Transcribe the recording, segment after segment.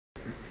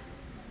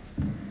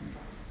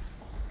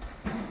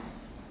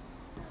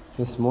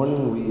This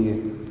morning we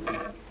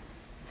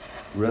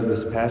read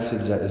this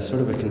passage that is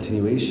sort of a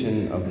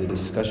continuation of the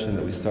discussion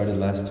that we started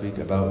last week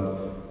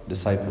about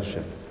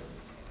discipleship.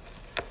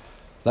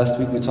 Last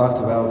week we talked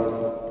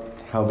about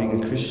how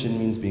being a Christian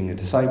means being a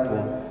disciple,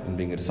 and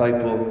being a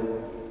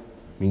disciple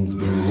means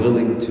being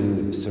willing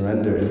to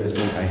surrender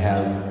everything I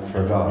have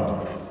for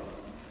God.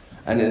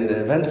 And in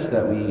the events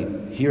that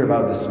we hear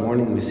about this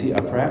morning, we see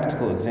a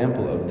practical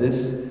example of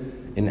this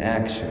in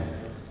action.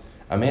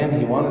 A man,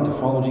 he wanted to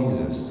follow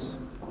Jesus.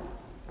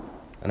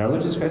 And our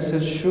Lord Jesus Christ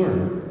says,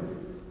 sure,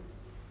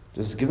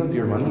 just give up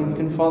your money and you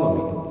can follow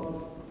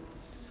me.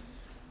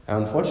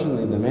 And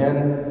unfortunately, the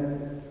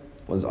man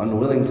was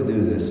unwilling to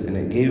do this, and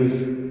it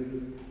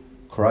gave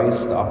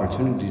Christ the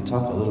opportunity to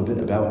talk a little bit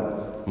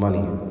about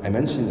money. I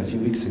mentioned a few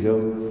weeks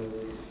ago,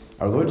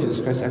 our Lord Jesus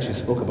Christ actually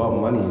spoke about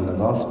money in the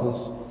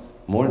Gospels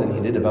more than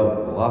he did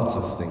about lots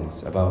of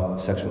things,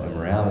 about sexual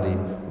immorality,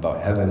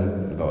 about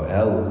heaven, about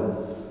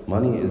hell.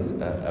 Money is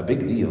a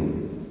big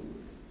deal.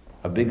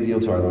 A big deal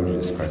to our Lord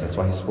Jesus Christ. That's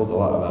why he spoke a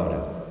lot about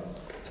it.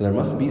 So there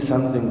must be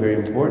something very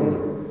important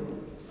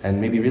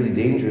and maybe really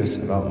dangerous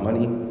about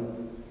money.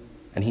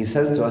 And he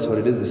says to us what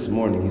it is this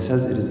morning. He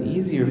says, it is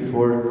easier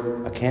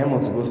for a camel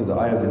to go through the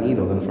eye of the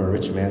needle than for a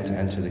rich man to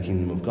enter the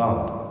kingdom of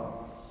God.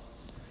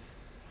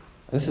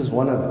 This is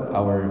one of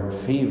our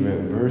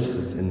favorite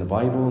verses in the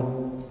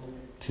Bible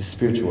to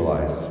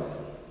spiritualize.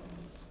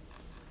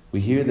 We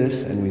hear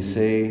this and we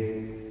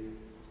say,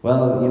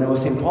 well,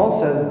 St. Paul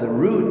says the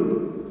root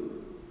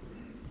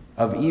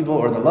of evil,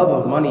 or the love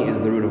of money,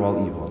 is the root of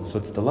all evil. So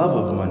it's the love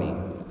of money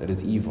that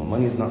is evil.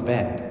 Money is not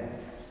bad.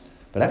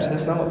 But actually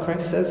that's not what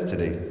Christ says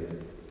today.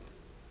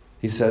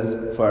 He says,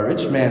 for a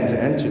rich man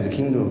to enter the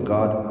kingdom of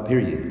God,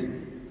 period.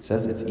 He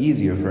says it's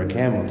easier for a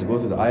camel to go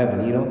through the eye of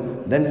a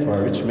needle than for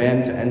a rich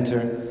man to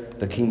enter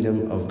the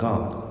kingdom of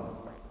God.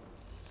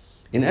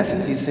 In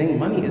essence, he's saying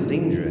money is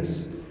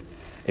dangerous.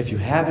 If you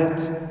have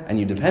it and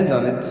you depend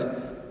on it,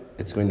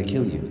 it's going to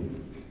kill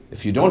you.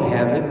 If you don't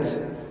have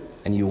it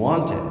and you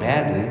want it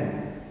badly,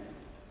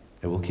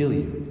 it will kill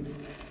you.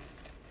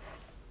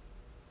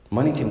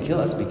 Money can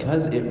kill us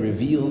because it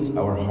reveals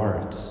our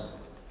hearts.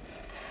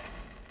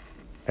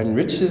 And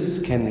riches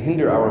can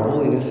hinder our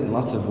holiness in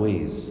lots of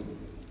ways.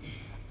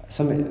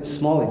 Some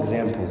small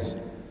examples.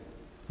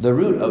 The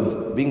root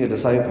of being a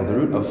disciple, the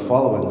root of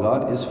following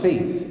God, is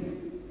faith.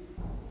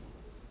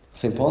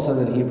 St. Paul says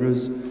in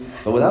Hebrews,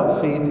 but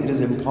without faith it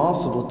is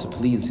impossible to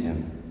please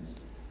Him.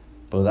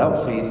 But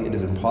without faith it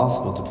is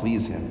impossible to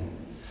please Him.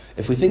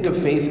 If we think of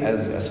faith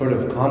as a sort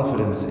of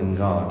confidence in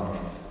God,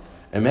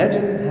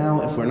 imagine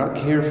how, if we're not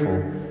careful,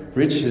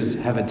 riches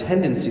have a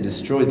tendency to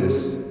destroy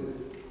this.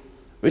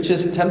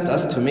 Riches tempt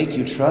us to make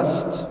you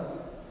trust,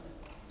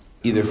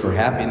 either for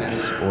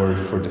happiness or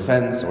for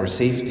defense or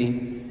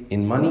safety,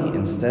 in money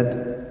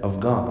instead of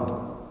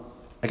God.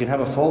 I can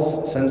have a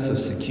false sense of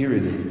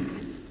security,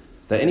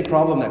 that any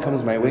problem that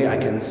comes my way, I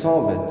can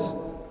solve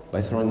it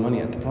by throwing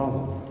money at the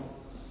problem.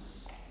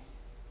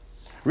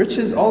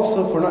 Riches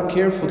also, if we're not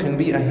careful, can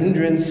be a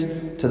hindrance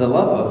to the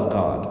love of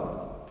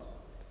God.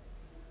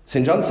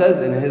 St. John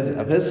says in his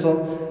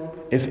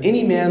epistle, if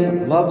any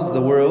man loves the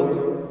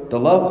world, the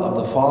love of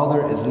the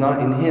Father is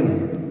not in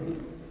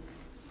him.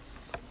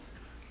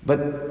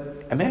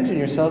 But imagine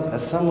yourself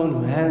as someone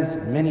who has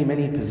many,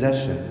 many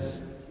possessions.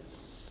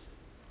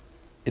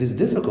 It is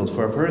difficult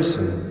for a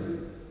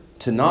person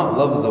to not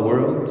love the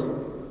world,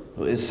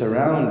 who is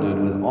surrounded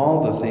with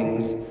all the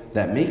things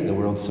that make the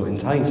world so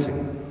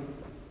enticing.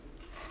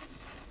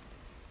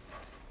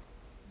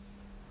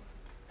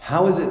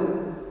 How is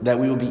it that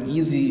we will be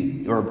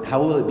easy, or how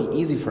will it be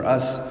easy for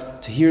us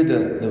to hear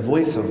the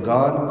voice of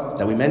God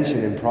that we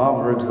mentioned in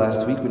Proverbs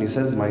last week when He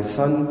says, my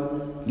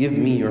son, give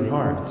me your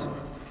heart?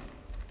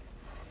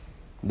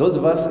 Those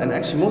of us, and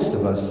actually most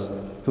of us,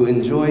 who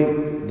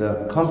enjoy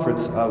the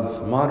comforts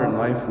of modern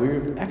life,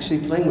 we're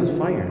actually playing with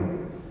fire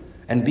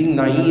and being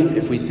naive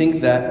if we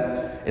think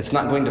that it's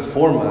not going to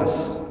form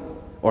us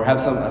or have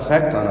some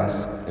effect on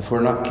us if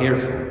we're not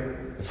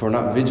careful, if we're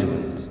not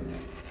vigilant.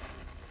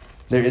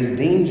 There is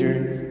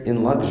danger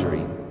in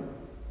luxury.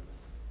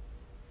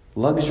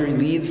 Luxury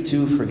leads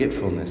to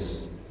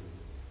forgetfulness.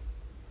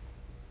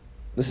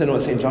 Listen to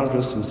what St. John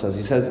Chrysostom says.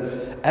 He says,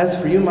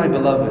 as for you, my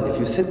beloved, if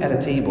you sit at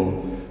a table,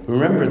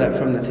 remember that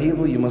from the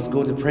table you must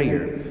go to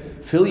prayer.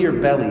 Fill your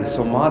belly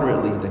so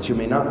moderately that you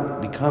may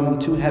not become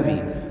too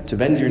heavy to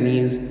bend your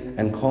knees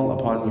and call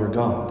upon your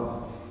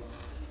God.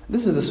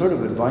 This is the sort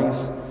of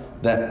advice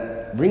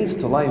that brings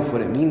to life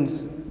what it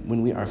means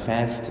when we are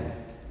fasting.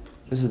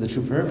 This is the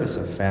true purpose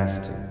of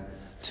fasting,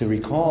 to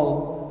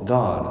recall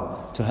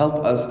God, to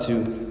help us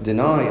to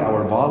deny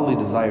our bodily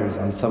desires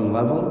on some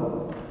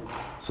level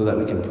so that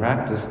we can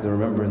practice the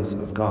remembrance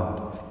of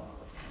God.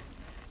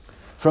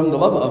 From the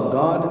love of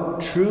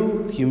God,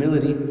 true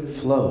humility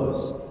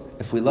flows.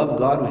 If we love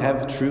God, we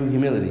have true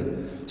humility.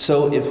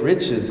 So if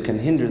riches can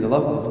hinder the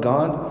love of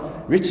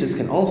God, riches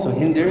can also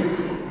hinder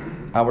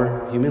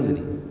our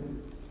humility.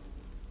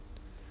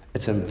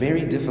 It's a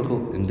very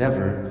difficult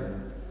endeavor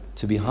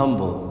to be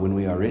humble when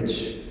we are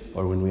rich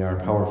or when we are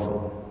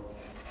powerful.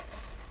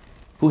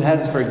 Who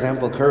has, for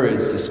example, courage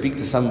to speak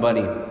to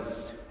somebody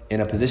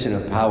in a position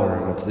of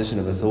power, in a position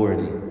of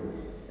authority,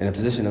 in a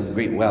position of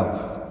great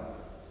wealth?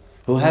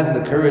 Who has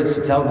the courage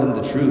to tell them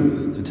the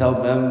truth, to tell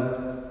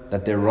them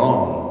that they're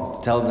wrong,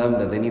 to tell them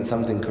that they need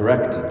something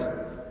corrected?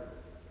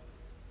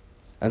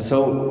 And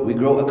so we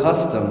grow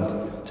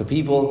accustomed to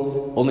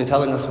people only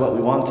telling us what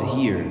we want to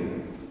hear,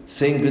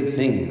 saying good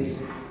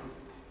things,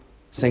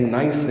 saying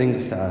nice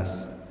things to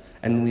us,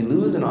 and we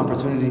lose an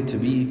opportunity to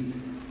be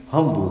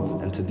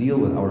humbled and to deal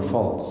with our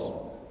faults.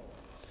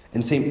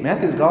 In St.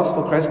 Matthew's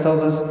Gospel, Christ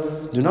tells us,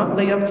 "Do not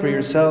lay up for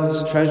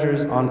yourselves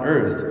treasures on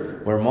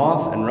earth, where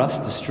moth and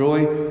rust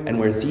destroy, and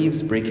where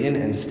thieves break in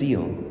and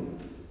steal.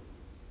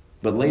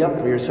 But lay up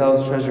for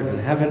yourselves treasure in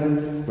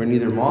heaven, where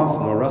neither moth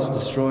nor rust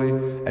destroy,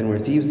 and where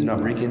thieves do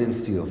not break in and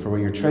steal. For where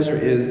your treasure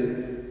is,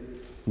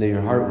 there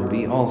your heart will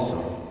be also."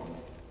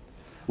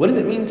 What does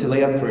it mean to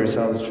lay up for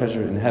yourselves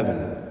treasure in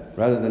heaven,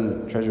 rather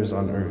than treasures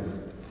on earth?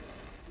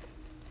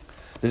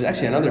 There's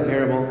actually another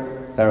parable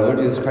that our Lord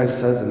Jesus Christ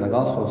says in the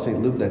Gospel of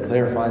St. Luke that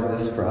clarifies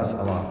this for us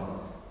a lot.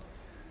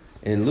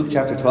 In Luke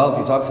chapter 12,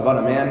 he talks about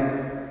a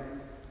man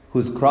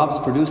whose crops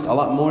produced a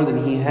lot more than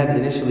he had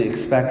initially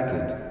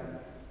expected.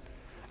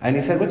 And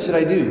he said, "What should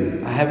I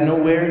do? I have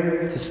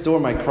nowhere to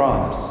store my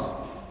crops."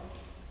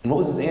 And what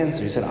was his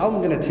answer? He said, "I'm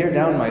going to tear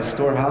down my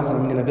storehouse and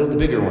I'm going to build a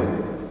bigger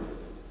one.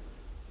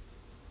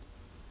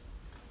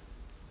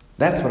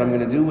 That's what I'm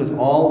going to do with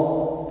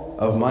all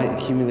of my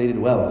accumulated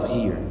wealth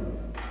here.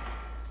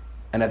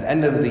 And at the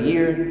end of the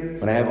year,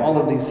 when I have all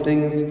of these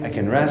things, I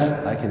can rest,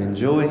 I can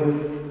enjoy,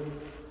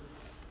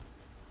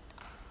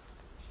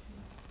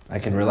 I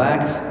can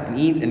relax and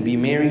eat and be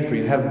merry, for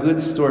you have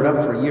goods stored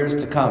up for years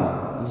to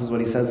come." This is what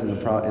he says in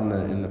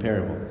the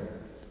parable.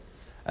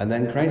 And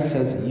then Christ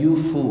says,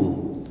 "You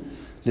fool,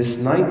 this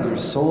night your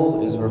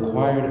soul is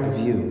required of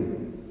you."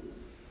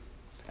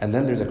 And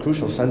then there's a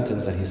crucial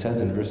sentence that he says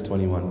in verse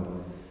 21.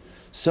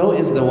 "So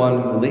is the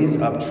one who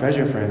lays up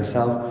treasure for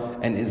himself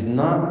and is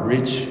not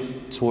rich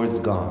towards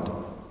God."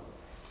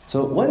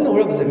 So what in the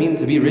world does it mean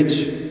to be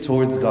rich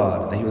towards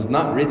God? That he was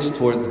not rich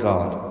towards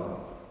God.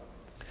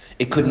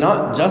 It could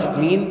not just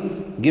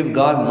mean give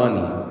God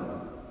money.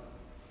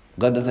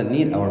 God doesn't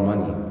need our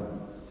money.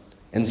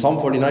 In Psalm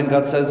 49,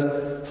 God says,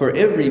 "For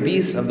every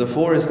beast of the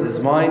forest is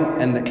mine,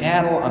 and the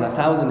cattle on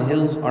 1,000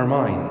 hills are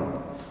mine."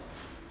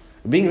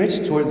 Being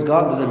rich towards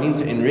God doesn't mean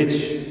to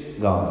enrich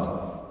God.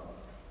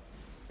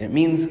 It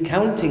means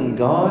counting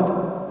God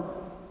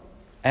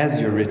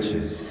as your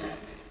riches.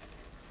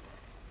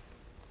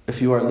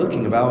 If you are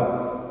looking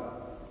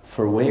about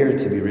for where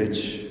to be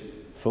rich,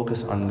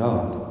 focus on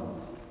God.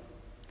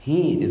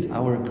 He is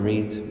our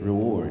great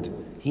reward.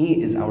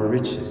 He is our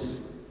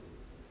riches.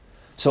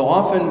 So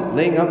often,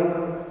 laying up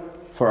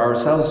for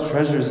ourselves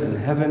treasures in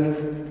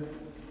heaven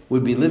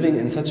would be living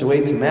in such a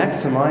way to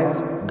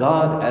maximize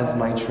God as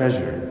my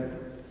treasure.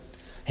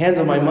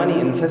 Handle my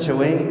money in such a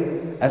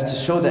way as to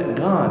show that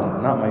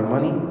God, not my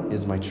money,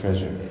 is my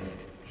treasure.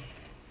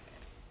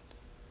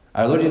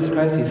 Our Lord Jesus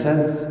Christ, he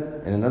says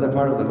in another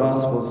part of the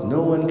Gospels,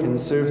 "No one can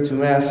serve two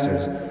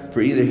masters,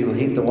 for either he will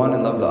hate the one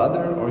and love the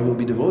other, or he will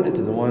be devoted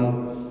to the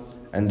one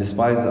and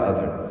despise the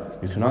other.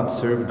 You cannot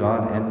serve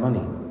God and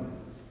money."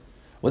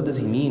 What does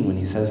he mean when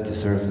he says to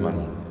serve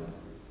money?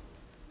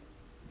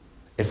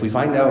 If we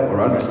find out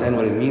or understand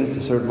what it means to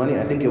serve money,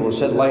 I think it will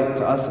shed light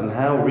to us on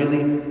how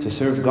really to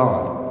serve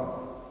God.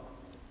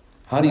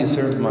 How do you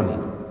serve money?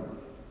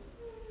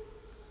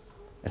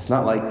 It's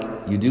not like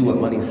you do what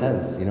money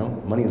says,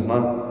 Money is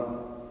not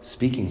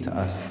speaking to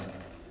us.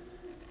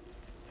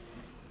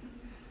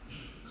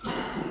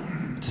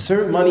 To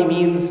serve money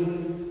means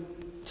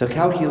to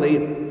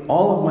calculate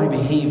all of my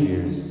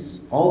behaviors,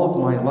 all of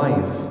my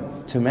life,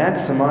 to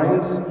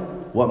maximize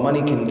what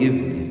money can give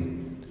me.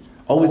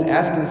 Always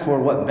asking for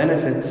what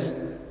benefits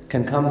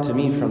can come to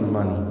me from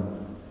money.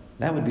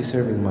 That would be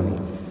serving money.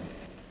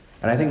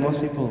 And I think most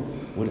people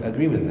would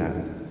agree with that.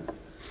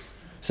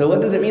 So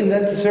what does it mean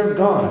then to serve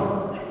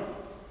God?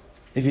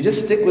 If you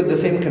just stick with the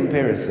same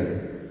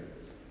comparison,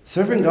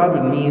 serving God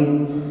would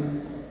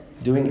mean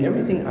doing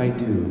everything I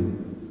do,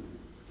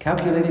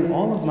 calculating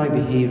all of my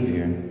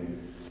behavior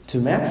to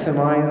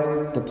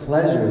maximize the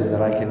pleasures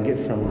that I can get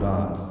from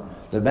God,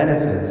 the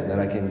benefits that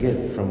I can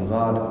get from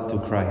God through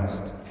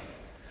Christ.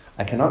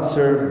 I cannot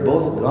serve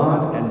both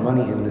God and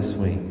money in this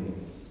way.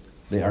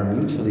 They are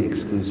mutually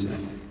exclusive.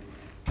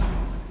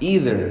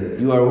 Either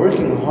you are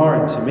working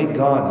hard to make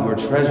God your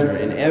treasure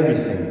in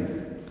everything,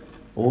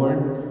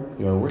 or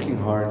you are working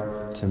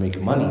hard to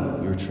make money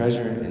your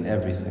treasure in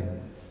everything.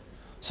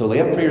 So lay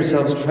up for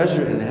yourselves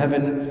treasure in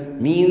heaven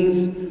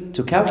means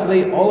to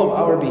calculate all of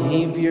our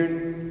behavior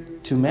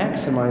to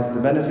maximize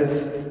the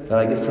benefits that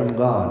I get from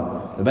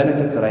God, the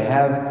benefits that I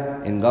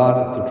have in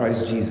God through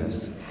Christ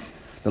Jesus.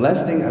 The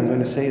last thing I'm going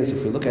to say is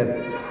if we look at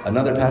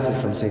another passage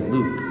from St.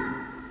 Luke,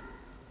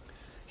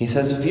 he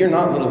says, "Fear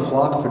not, little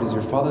flock, for it is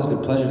your Father's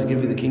good pleasure to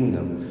give you the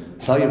kingdom.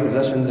 Sell your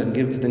possessions and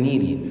give to the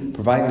needy.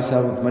 Provide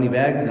yourself with money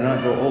bags and do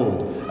not grow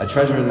old, a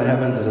treasure in the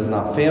heavens that does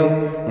not fail,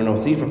 where no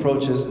thief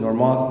approaches, nor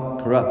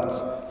moth corrupts.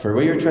 For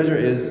where your treasure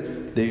is,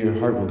 there your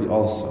heart will be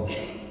also.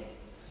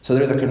 So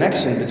there's a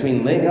connection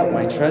between laying up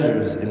my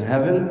treasures in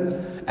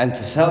heaven and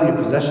to sell your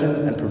possessions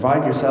and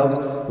provide yourselves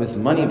with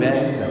money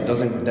bags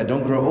that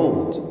don't grow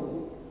old.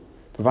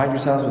 Provide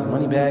yourselves with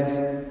money bags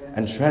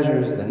and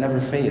treasures that never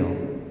fail.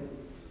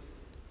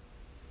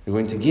 You're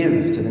going to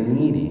give to the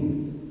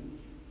needy.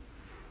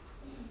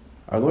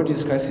 Our Lord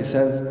Jesus Christ, He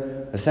says,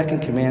 the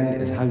second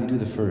command is how you do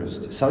the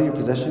first. Sell your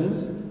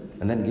possessions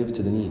and then give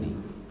to the needy.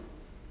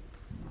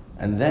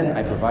 And then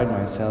I provide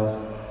myself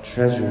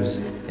treasures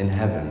in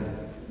heaven.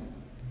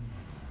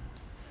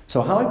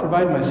 So how I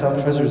provide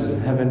myself treasures in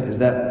heaven is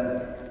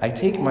that I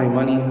take my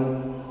money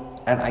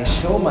and I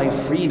show my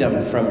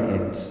freedom from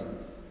it.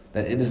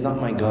 That it is not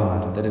my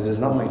God, that it is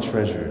not my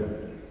treasure.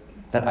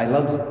 That I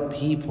love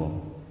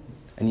people.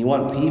 And you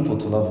want people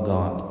to love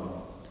God.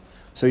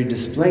 So you're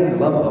displaying the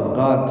love of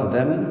God to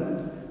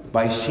them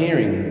by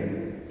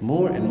sharing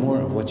more and more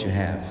of what you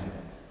have.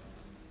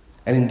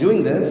 And in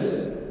doing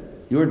this,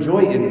 your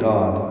joy in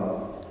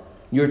God,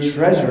 your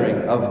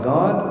treasuring of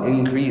God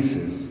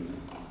increases.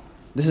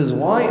 This is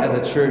why as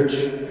a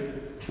church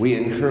we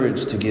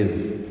encourage to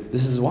give.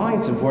 This is why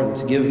it's important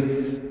to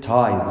give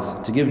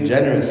tithes, to give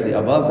generously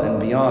above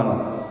and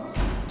beyond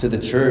to the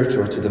church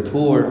or to the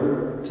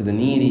poor, to the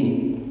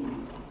needy.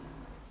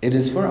 It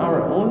is for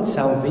our own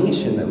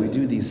salvation that we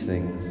do these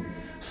things,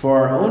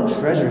 for our own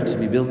treasure to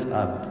be built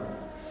up,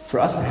 for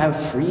us to have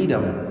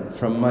freedom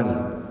from money.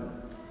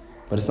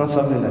 But it's not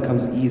something that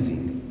comes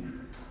easy.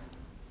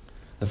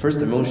 The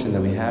first emotion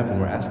that we have when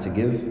we're asked to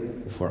give,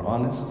 if we're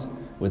honest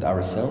with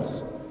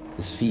ourselves,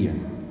 is fear.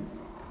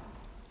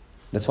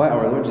 That's why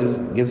our Lord Jesus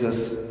gives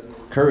us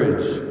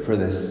courage for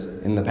this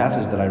in the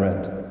passage that I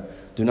read.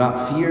 Do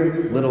not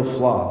fear, little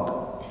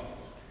flock.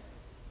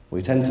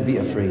 We tend to be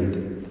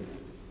afraid.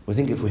 We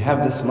think if we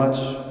have this much,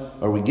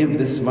 or we give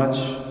this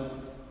much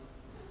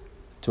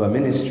to a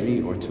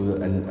ministry or to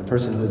a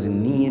person who is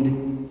in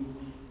need,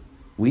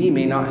 we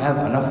may not have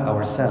enough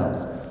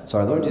ourselves. So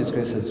our Lord Jesus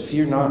Christ says,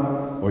 fear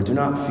not, or do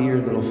not fear,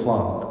 little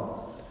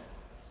flock.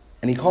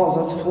 And He calls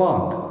us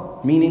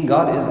flock, meaning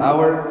God is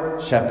our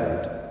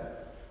shepherd.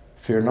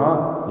 Fear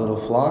not, little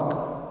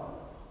flock,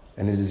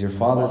 and it is your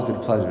Father's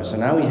good pleasure. So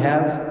now we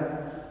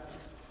have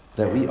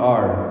that we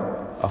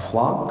are a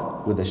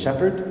flock with a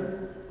shepherd,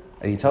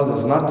 and He tells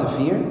us not to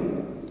fear.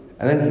 And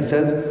then He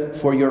says,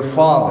 for your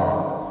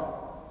Father.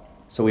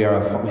 So we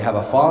have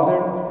a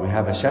Father, we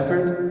have a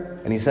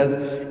shepherd, and He says,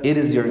 it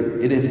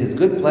is His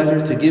good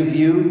pleasure to give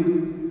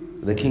you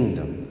the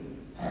kingdom.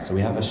 So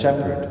we have a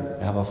shepherd,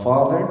 we have a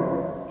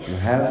Father, we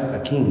have a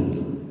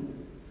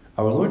king.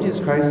 Our Lord Jesus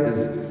Christ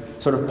is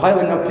sort of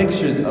piling up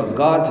pictures of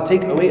God to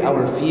take away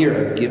our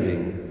fear of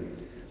giving,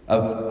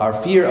 of our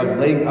fear of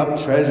laying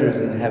up treasures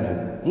in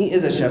heaven. He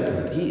is a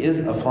shepherd, He is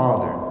a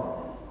Father,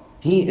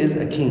 He is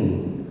a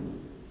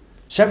king.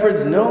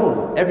 Shepherds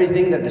know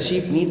everything that the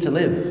sheep need to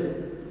live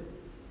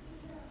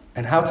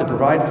and how to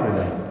provide for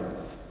them.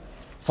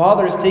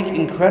 Fathers take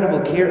incredible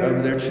care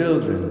of their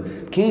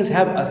children. Kings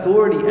have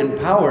authority and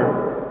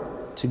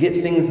power to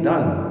get things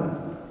done.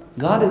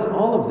 God is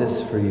all of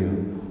this for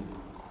you.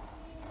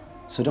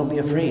 So don't be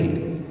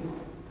afraid.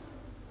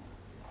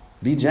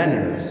 Be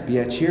generous. Be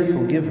a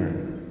cheerful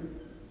giver.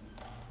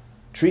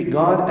 Treat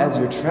God as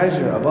your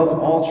treasure above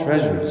all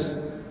treasures.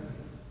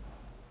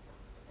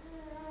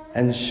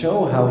 And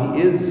show how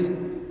He is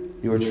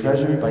your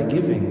treasure by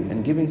giving,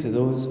 and giving to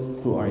those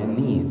who are in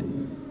need.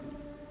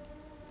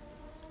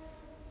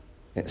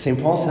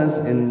 St. Paul says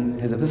in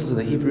his epistles to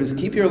the Hebrews,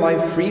 keep your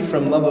life free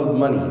from love of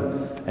money,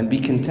 and be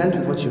content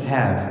with what you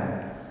have.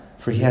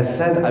 For He has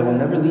said, I will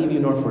never leave you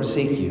nor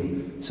forsake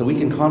you. So we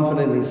can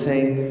confidently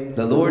say,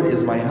 the Lord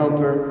is my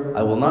helper,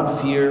 I will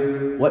not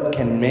fear, what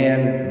can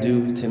man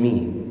do to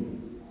me?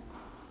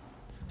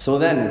 So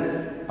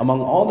then,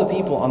 among all the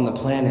people on the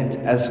planet,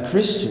 as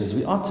Christians,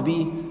 we ought to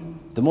be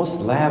the most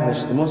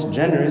lavish, the most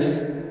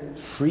generous,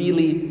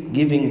 freely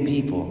giving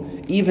people,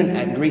 even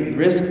at great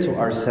risk to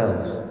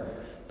ourselves.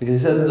 Because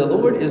He says, the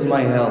Lord is my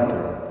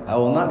helper, I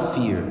will not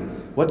fear,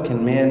 what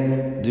can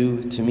man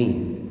do to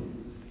me?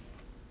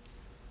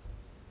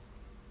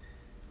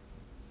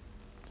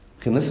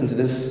 You can listen to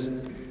this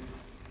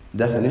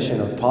definition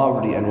of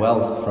poverty and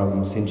wealth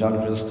from St. John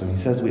Chrysostom. He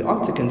says, we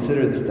ought to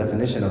consider this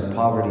definition of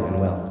poverty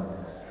and wealth.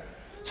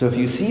 So if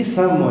you see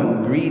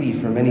someone greedy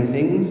for many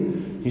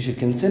things, you should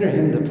consider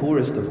him the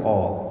poorest of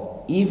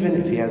all, even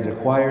if he has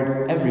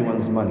acquired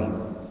everyone's money.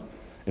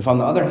 If on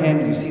the other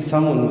hand you see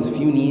someone with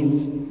few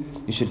needs,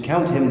 you should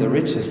count him the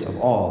richest of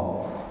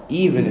all,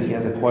 even if he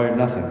has acquired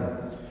nothing.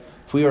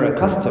 For we are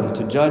accustomed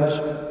to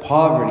judge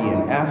poverty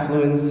and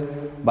affluence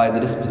by the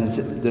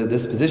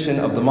disposition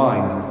of the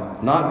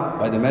mind, not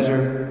by the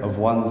measure of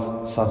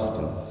one's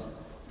substance.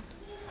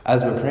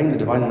 As we're praying the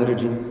Divine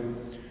Liturgy,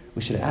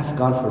 we should ask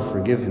God for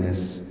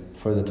forgiveness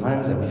for the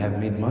times that we have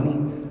made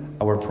money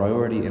our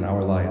priority in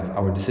our life,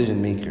 our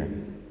decision maker.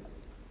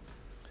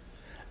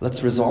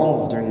 Let's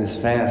resolve during this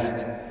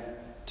fast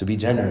to be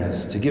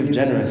generous, to give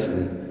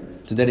generously,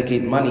 to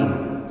dedicate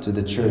money to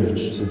the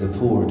church, to the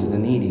poor, to the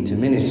needy, to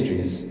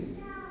ministries,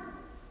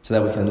 so so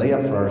that we can lay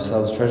up for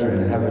ourselves treasure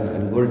in heaven,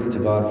 and glory be to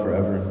God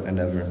forever and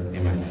ever.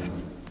 Amen.